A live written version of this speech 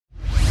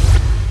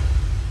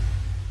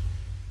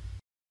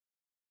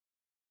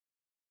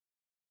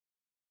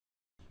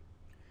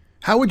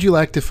How would you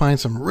like to find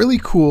some really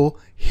cool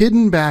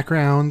hidden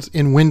backgrounds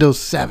in Windows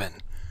 7?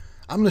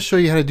 I'm going to show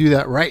you how to do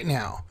that right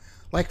now.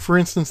 Like, for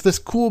instance, this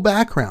cool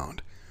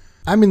background.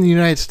 I'm in the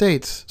United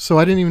States, so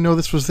I didn't even know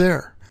this was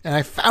there. And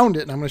I found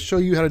it, and I'm going to show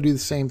you how to do the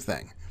same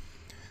thing.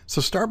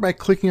 So start by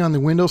clicking on the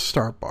Windows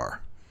Start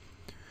bar.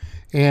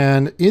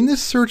 And in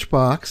this search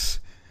box,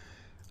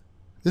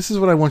 this is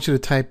what I want you to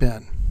type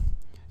in.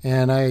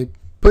 And I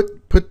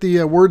put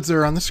the words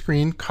there on the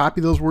screen,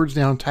 copy those words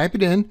down, type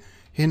it in,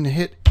 and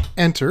hit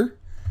enter.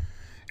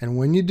 And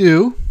when you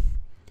do,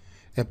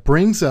 it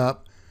brings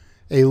up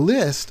a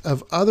list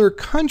of other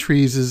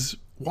countries'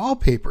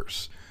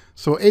 wallpapers.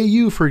 So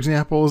AU, for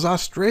example, is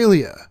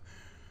Australia,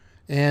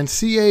 and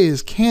CA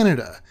is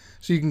Canada.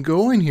 So you can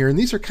go in here, and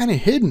these are kind of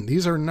hidden.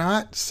 These are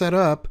not set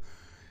up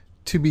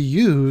to be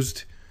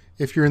used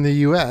if you're in the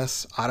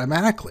US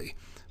automatically.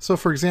 So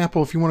for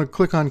example, if you want to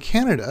click on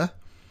Canada,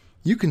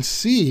 you can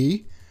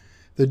see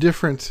the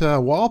different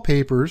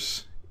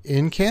wallpapers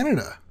in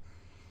Canada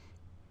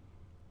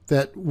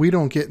that we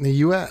don't get in the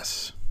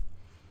US.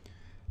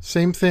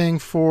 Same thing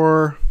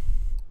for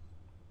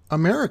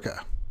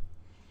America.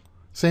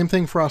 Same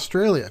thing for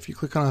Australia. If you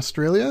click on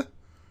Australia,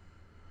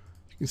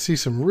 you can see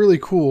some really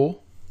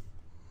cool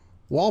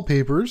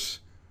wallpapers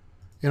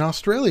in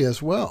Australia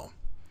as well.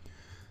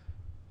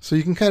 So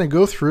you can kind of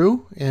go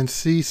through and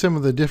see some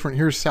of the different,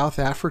 here's South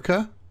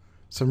Africa,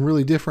 some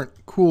really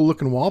different cool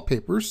looking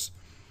wallpapers.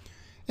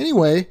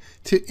 Anyway,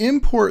 to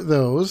import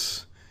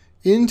those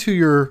into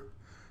your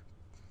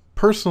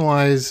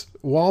personalized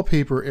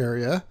wallpaper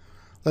area,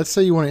 let's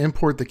say you want to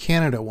import the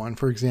Canada one,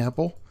 for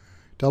example.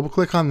 Double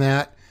click on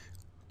that,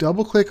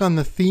 double click on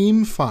the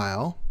theme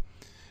file,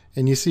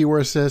 and you see where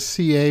it says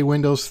CA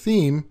Windows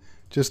Theme.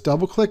 Just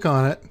double click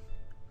on it,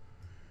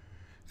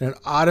 and it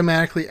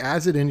automatically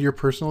adds it into your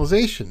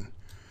personalization.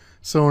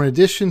 So in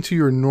addition to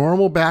your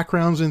normal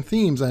backgrounds and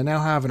themes, I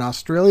now have an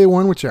Australia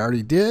one, which I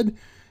already did,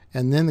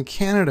 and then the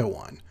Canada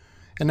one.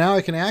 And now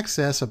I can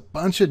access a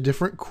bunch of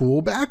different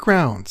cool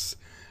backgrounds.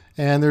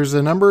 And there's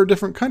a number of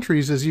different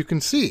countries, as you can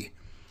see.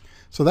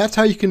 So that's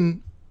how you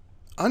can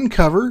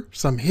uncover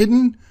some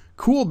hidden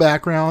cool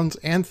backgrounds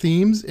and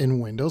themes in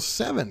Windows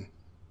 7.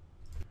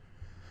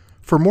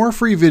 For more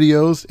free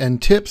videos and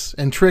tips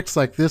and tricks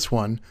like this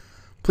one,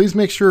 please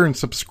make sure and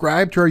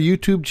subscribe to our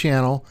YouTube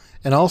channel,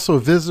 and also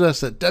visit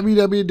us at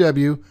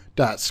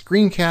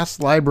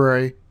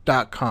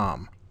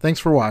www.screencastlibrary.com. Thanks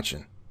for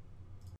watching.